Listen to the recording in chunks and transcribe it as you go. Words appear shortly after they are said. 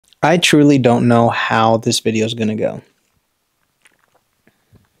I truly don't know how this video is going to go.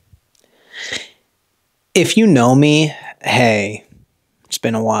 If you know me, hey, it's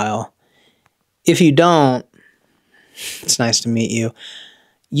been a while. If you don't, it's nice to meet you.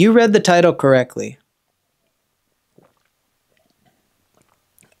 You read the title correctly.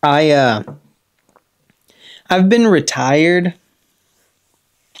 I've been retired,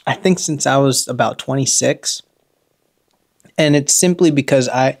 I think since I was about 26. And it's simply because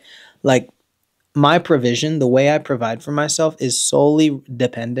my provision, the way I provide for myself is solely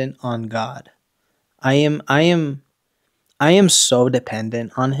dependent on God. I am so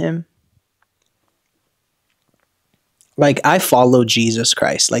dependent on him. Like, I follow Jesus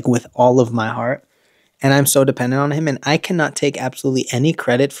Christ, like, with all of my heart, and I'm so dependent on him, and I cannot take absolutely any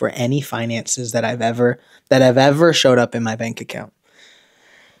credit for any finances that have ever showed up in my bank account.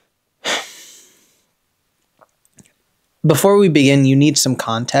 Before we begin, you need some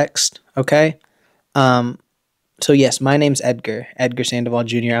context, okay? So yes, my name's Edgar Sandoval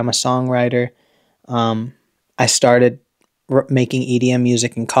Jr. I'm a songwriter. I started making EDM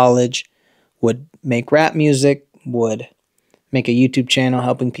music in college, would make rap music, would make a YouTube channel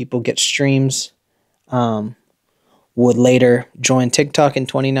helping people get streams, would later join TikTok in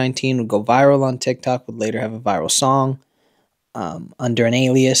 2019, would go viral on TikTok, would later have a viral song under an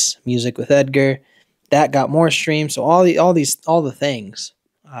alias, Music with Edgar. That got more streams. So all the things.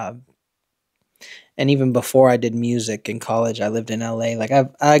 And even before I did music in college, I lived in LA. Like,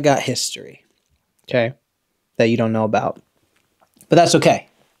 I got history, okay, that you don't know about. But that's okay.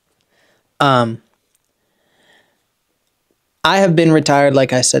 I have been retired,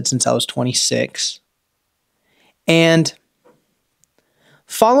 like I said, since I was 26. And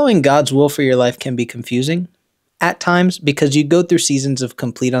following God's will for your life can be confusing at times because you go through seasons of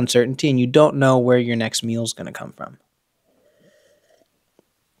complete uncertainty and you don't know where your next meal is going to come from.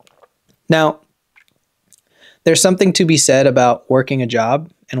 Now, there's something to be said about working a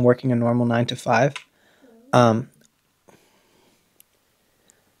job and working a normal 9 to 5.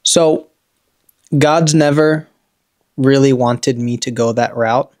 So God's never really wanted me to go that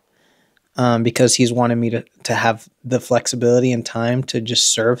route because he's wanted me to have the flexibility and time to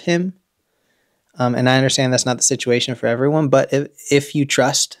just serve him. And I understand that's not the situation for everyone, but if you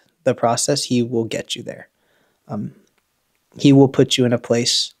trust the process, he will get you there. He will put you in a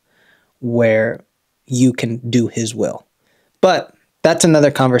place where you can do his will. But that's another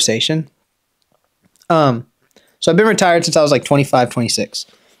conversation. So I've been retired since I was like 25, 26.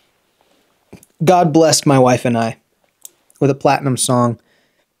 God blessed my wife and I with a platinum song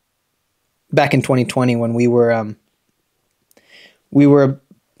back in 2020 when we were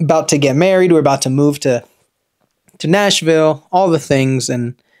about to get married. We were about to move to Nashville, all the things.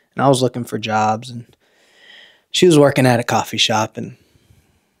 And I was looking for jobs and she was working at a coffee shop. And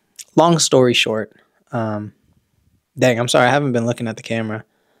long story short, dang, I'm sorry. I haven't been looking at the camera.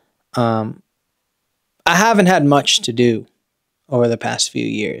 I haven't had much to do over the past few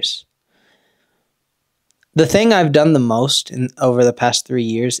years. The thing I've done the most over the past 3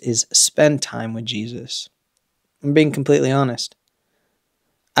 years is spend time with Jesus. I'm being completely honest.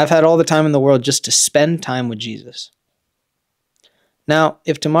 I've had all the time in the world just to spend time with Jesus. Now,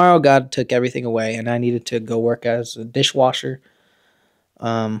 if tomorrow God took everything away and I needed to go work as a dishwasher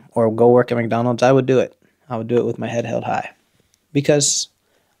or go work at McDonald's, I would do it. I would do it with my head held high because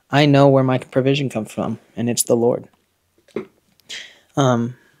I know where my provision comes from, and it's the Lord.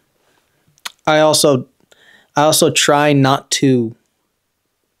 I also try not to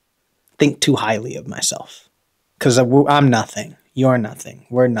think too highly of myself because I'm nothing. You're nothing.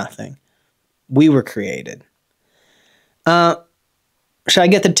 We're nothing. We were created. Should I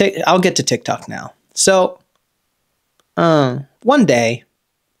get the I'll get to TikTok now. So, one day,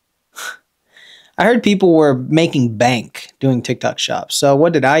 I heard people were making bank doing TikTok shops. So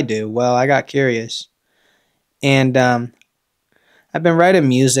what did I do? Well, I got curious. And I've been writing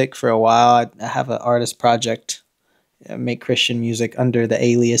music for a while. I have an artist project. I make Christian music under the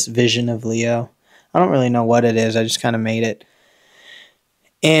alias Vision of Leo. I don't really know what it is. I just kind of made it.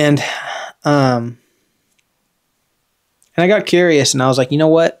 And I got curious and I was like, you know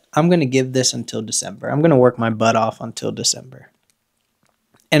what? I'm going to give this until December. I'm going to work my butt off until December.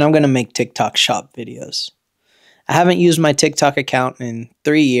 And I'm going to make TikTok shop videos. I haven't used my TikTok account in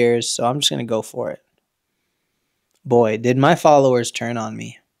 3 years, so I'm just going to go for it. Boy, did my followers turn on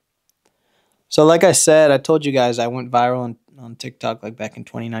me. So like I said, I told you guys I went viral on TikTok like back in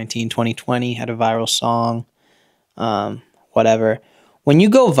 2019, 2020, had a viral song, whatever. When you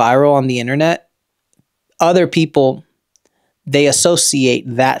go viral on the internet, other people, they associate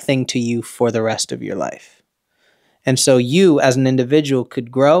that thing to you for the rest of your life. And so you as an individual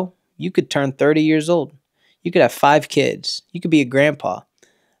could grow. You could turn 30 years old. You could have 5 kids. You could be a grandpa.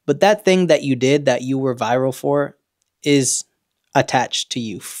 But that thing that you did that you were viral for is attached to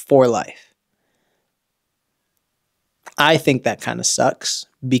you for life. I think that kind of sucks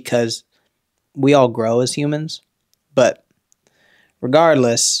because we all grow as humans. But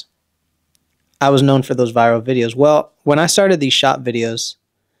regardless, I was known for those viral videos. Well, when I started these shop videos,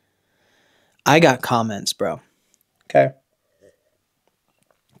 I got comments, bro. Okay.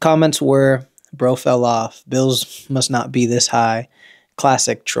 Comments were, bro fell off. Bills must not be this high.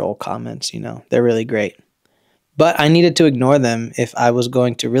 Classic troll comments, they're really great. But I needed to ignore them if I was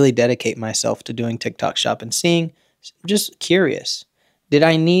going to really dedicate myself to doing TikTok Shop and seeing, just curious. Did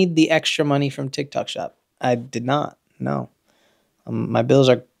I need the extra money from TikTok Shop? I did not. No. My bills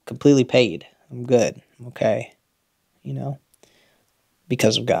are completely paid. I'm good. I'm okay.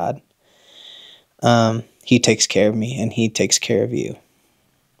 Because of God. He takes care of me and he takes care of you.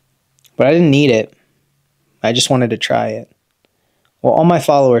 But I didn't need it. I just wanted to try it. Well, all my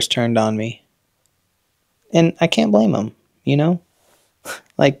followers turned on me. And I can't blame them,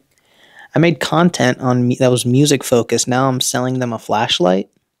 Like, I made content on me that was music focused. Now I'm selling them a flashlight.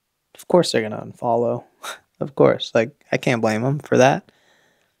 Of course they're going to unfollow. Of course. Like, I can't blame them for that.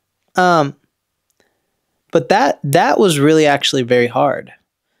 But that was really actually very hard.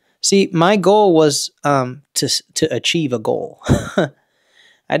 See, my goal was to achieve a goal.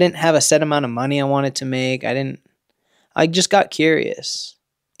 I didn't have a set amount of money I wanted to make. I just got curious.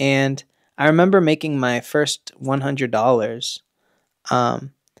 And I remember making my first $100.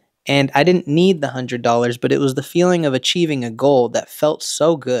 And I didn't need the $100, but it was the feeling of achieving a goal that felt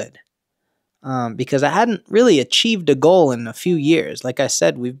so good. Because I hadn't really achieved a goal in a few years. Like I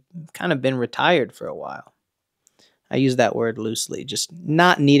said, we've kind of been retired for a while. I use that word loosely, just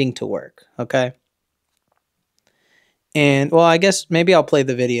not needing to work, okay? And, well, I guess maybe I'll play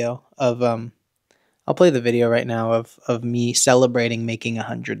the video of, I'll play the video right now of me celebrating making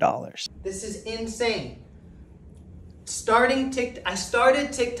 $100. This is insane. I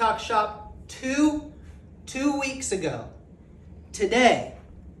started TikTok Shop two weeks ago. Today,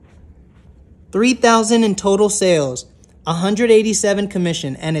 3,000 in total sales, 187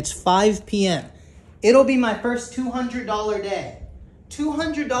 commission, and it's 5 p.m. It'll be my first $200 day.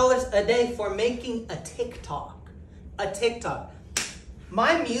 $200 a day for making a TikTok.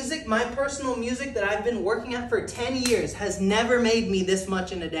 My music, my personal music that I've been working at for 10 years has never made me this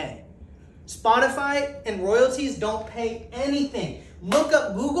much in a day. Spotify and royalties don't pay anything.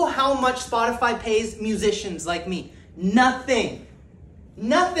 Google how much Spotify pays musicians like me. Nothing.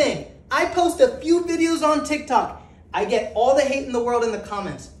 I post a few videos on TikTok. I get all the hate in the world in the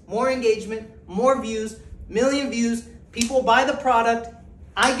comments. More engagement, more views, million views. People buy the product.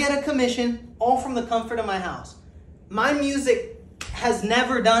 I get a commission, all from the comfort of my house. My music has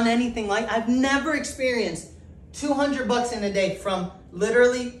never done anything I've never experienced $200 in a day from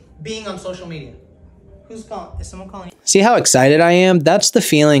literally being on social media. Who's calling? Is someone calling? See how excited I am? That's the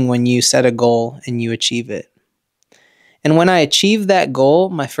feeling when you set a goal and you achieve it. And when I achieved that goal,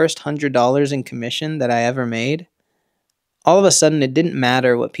 my first $100 in commission that I ever made, all of a sudden it didn't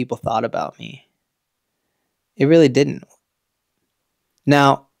matter what people thought about me. It really didn't.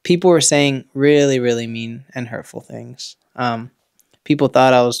 Now, people were saying really, really mean and hurtful things. People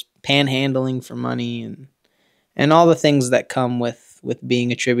thought I was panhandling for money and all the things that come with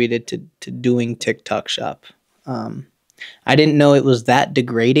being attributed to doing TikTok Shop. I didn't know it was that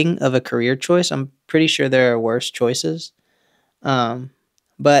degrading of a career choice. I'm pretty sure there are worse choices.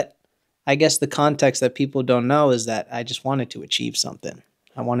 But I guess the context that people don't know is that I just wanted to achieve something.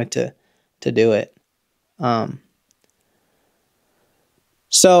 I wanted to do it.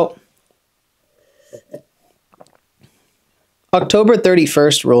 So October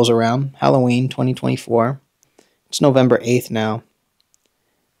 31st rolls around, Halloween 2024. It's November 8th now.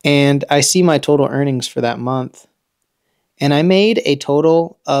 And I see my total earnings for that month. And I made a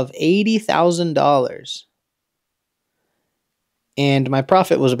total of $80,000. And my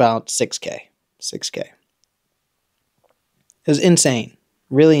profit was about 6K. It was insane.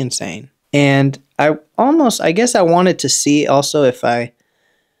 Really insane. And I guess I wanted to see also if I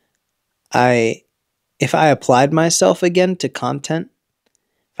applied myself again to content,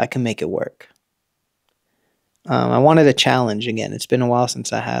 if I can make it work. I wanted a challenge again. It's been a while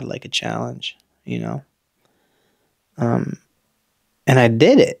since I had a challenge, and I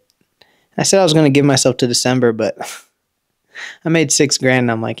did it. I said I was going to give myself to December, but I made $6,000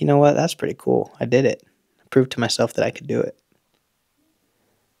 and I'm like, you know what? That's pretty cool. I did it. I proved to myself that I could do it.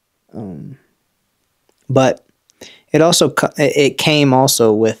 But it also, it came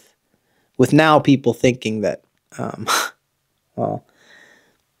also with now people thinking that Um, well,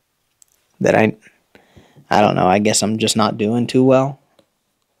 that I don't know. I guess I'm just not doing too well.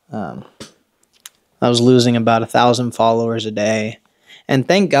 I was losing about 1,000 followers a day. And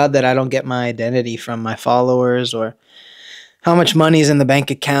thank God that I don't get my identity from my followers or how much money's in the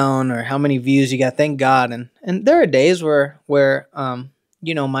bank account or how many views you got. Thank God. And there are days where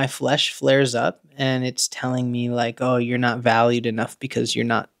my flesh flares up and it's telling me like, oh, you're not valued enough because you're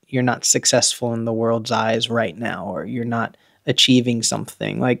not successful in the world's eyes right now, or you're not achieving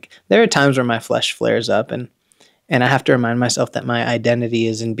something. Like there are times where my flesh flares up, and I have to remind myself that my identity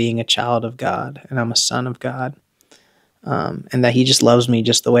is in being a child of God and I'm a son of God. And that he just loves me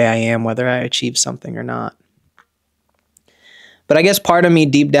just the way I am, whether I achieve something or not. But I guess part of me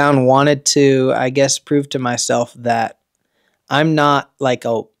deep down wanted to, I guess, prove to myself that I'm not like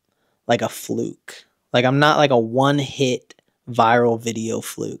a fluke. Like I'm not like a one-hit viral video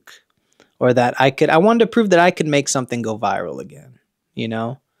fluke. Or that I wanted to prove that I could make something go viral again, you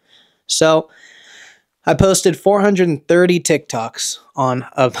know? So I posted 430 TikToks on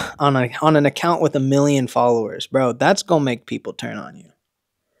an account with 1 million followers. Bro, that's going to make people turn on you.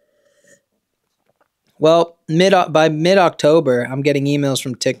 Well, by mid-October, I'm getting emails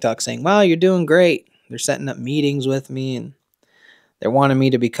from TikTok saying, wow, you're doing great. They're setting up meetings with me, and they're wanting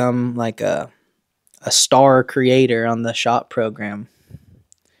me to become like a star creator on the shop program,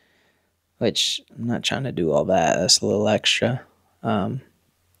 which I'm not trying to do all that. That's a little extra.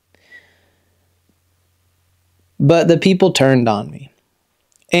 But the people turned on me.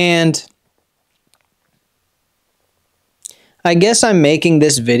 And I guess I'm making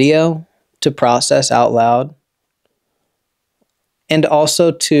this video to process out loud and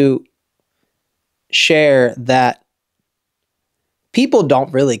also to share that people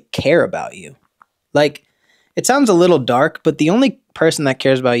don't really care about you. Like, it sounds a little dark, but the only person that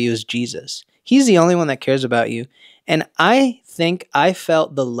cares about you is Jesus. He's the only one that cares about you. And I think I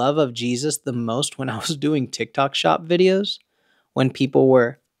felt the love of Jesus the most when I was doing TikTok shop videos, when people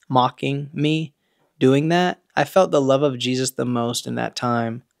were mocking me doing that. I felt the love of Jesus the most in that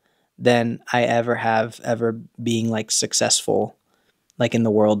time than I ever being like successful, like in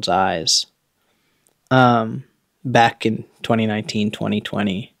the world's eyes, back in 2019,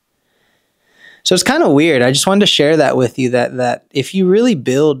 2020. So it's kind of weird. I just wanted to share that with you, that if you really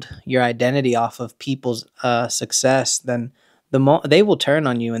build your identity off of people's success, then they will turn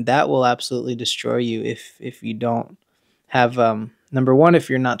on you, and that will absolutely destroy you if you don't have, number one, if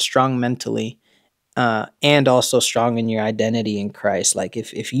you're not strong mentally, and also strong in your identity in Christ. Like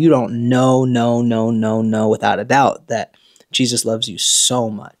if you don't know without a doubt that Jesus loves you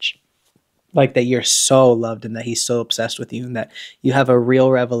so much, like that you're so loved and that he's so obsessed with you and that you have a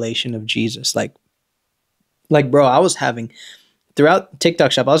real revelation of Jesus. Like bro, I was having, throughout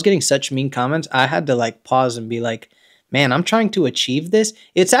TikTok shop, I was getting such mean comments. I had to like pause and be like, man, I'm trying to achieve this.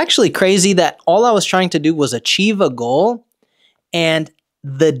 It's actually crazy that all I was trying to do was achieve a goal, and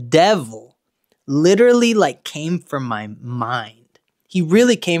the devil literally like came from my mind. He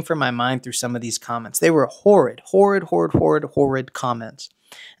really came from my mind through some of these comments. They were horrid comments.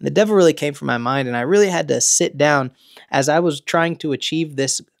 And the devil really came from my mind, and I really had to sit down as I was trying to achieve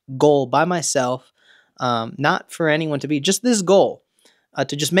this goal by myself, not for anyone to be, just this goal,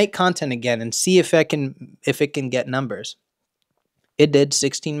 to just make content again and see if it can get numbers. It did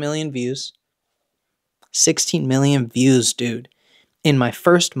 16 million views. 16 million views, dude. In my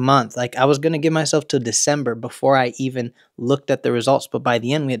first month, like I was going to give myself to December before I even looked at the results. But by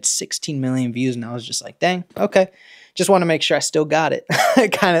the end, we had 16 million views, and I was just like, dang, okay. Just want to make sure I still got it.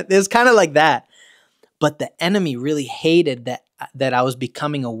 It was kind of like that. But the enemy really hated that I was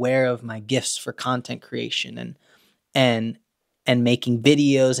becoming aware of my gifts for content creation and making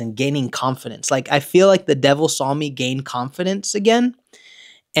videos and gaining confidence. Like I feel like the devil saw me gain confidence again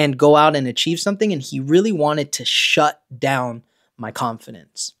and go out and achieve something, and he really wanted to shut down my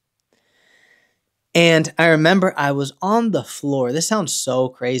confidence. And I remember I was on the floor. This sounds so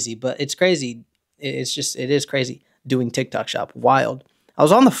crazy, but it's crazy. It is crazy doing TikTok shop. Wild. I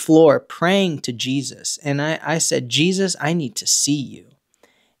was on the floor praying to Jesus, and I said, Jesus, I need to see you.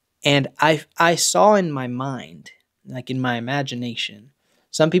 And I saw in my mind, like in my imagination,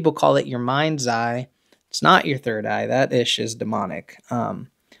 some people call it your mind's eye. It's not your third eye. That ish is demonic.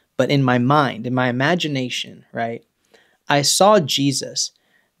 But in my mind, in my imagination, right? I saw Jesus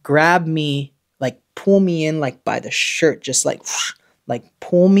grab me, like pull me in like by the shirt, just like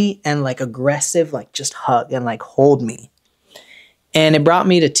pull me and like aggressive, like just hug and like hold me. And it brought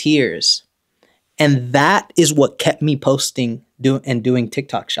me to tears. And that is what kept me posting doing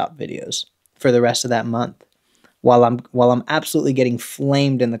TikTok shop videos for the rest of that month. While I'm absolutely getting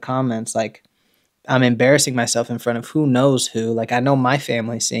flamed in the comments, like I'm embarrassing myself in front of who knows who. Like, I know my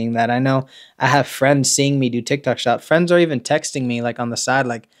family seeing that. I know I have friends seeing me do TikTok shop. Friends are even texting me like on the side,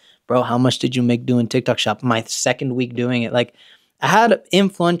 like, bro, how much did you make doing TikTok shop? My second week doing it. Like, I had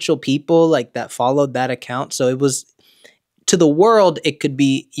influential people like that followed that account. So it was, to the world, it could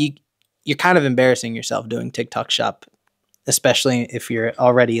be, you're kind of embarrassing yourself doing TikTok shop, especially if you're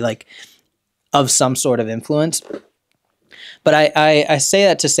already like of some sort of influence. But I say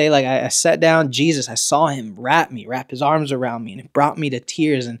that to say, like, I sat down, Jesus, I saw him wrap his arms around me, and it brought me to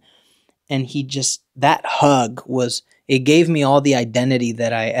tears. And he just, that hug was, it gave me all the identity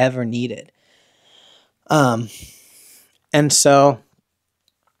that I ever needed. And so,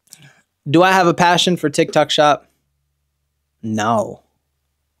 do I have a passion for TikTok shop? No.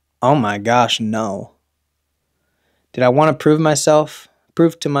 Oh my gosh, no. Did I want to prove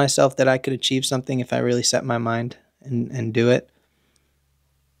to myself that I could achieve something if I really set my mind and do it?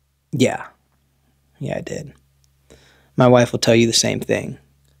 Yeah. Yeah, I did. My wife will tell you the same thing.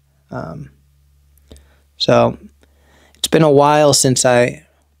 So it's been a while since I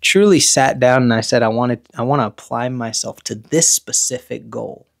truly sat down and I said, I want to apply myself to this specific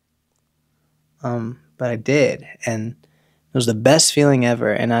goal. But I did, and it was the best feeling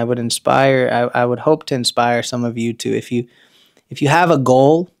ever. And I would I would hope to inspire some of you too. If you have a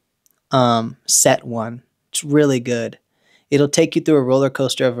goal, set one. It's really good. It'll take you through a roller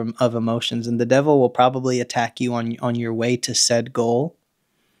coaster of emotions, and the devil will probably attack you on your way to said goal.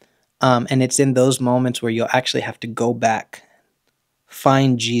 And it's in those moments where you'll actually have to go back,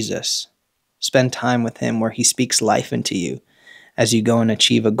 find Jesus, spend time with him where he speaks life into you as you go and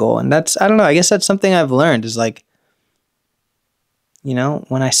achieve a goal. And that's, I don't know, I guess that's something I've learned is like,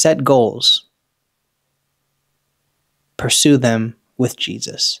 when I set goals, pursue them with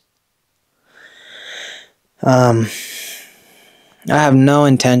Jesus. I have no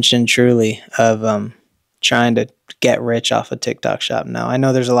intention truly of trying to get rich off of TikTok shop now. I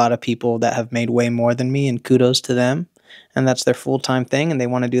know there's a lot of people that have made way more than me, and kudos to them. And that's their full-time thing, and they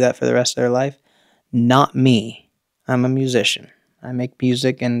want to do that for the rest of their life. Not me. I'm a musician. I make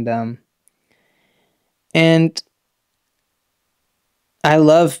music, and I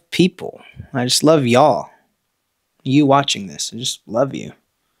love people. I just love y'all. You watching this. I just love you.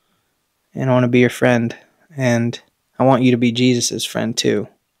 And I want to be your friend. And I want you to be Jesus's friend too.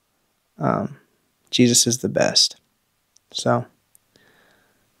 Jesus is the best. So,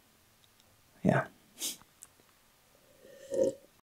 yeah.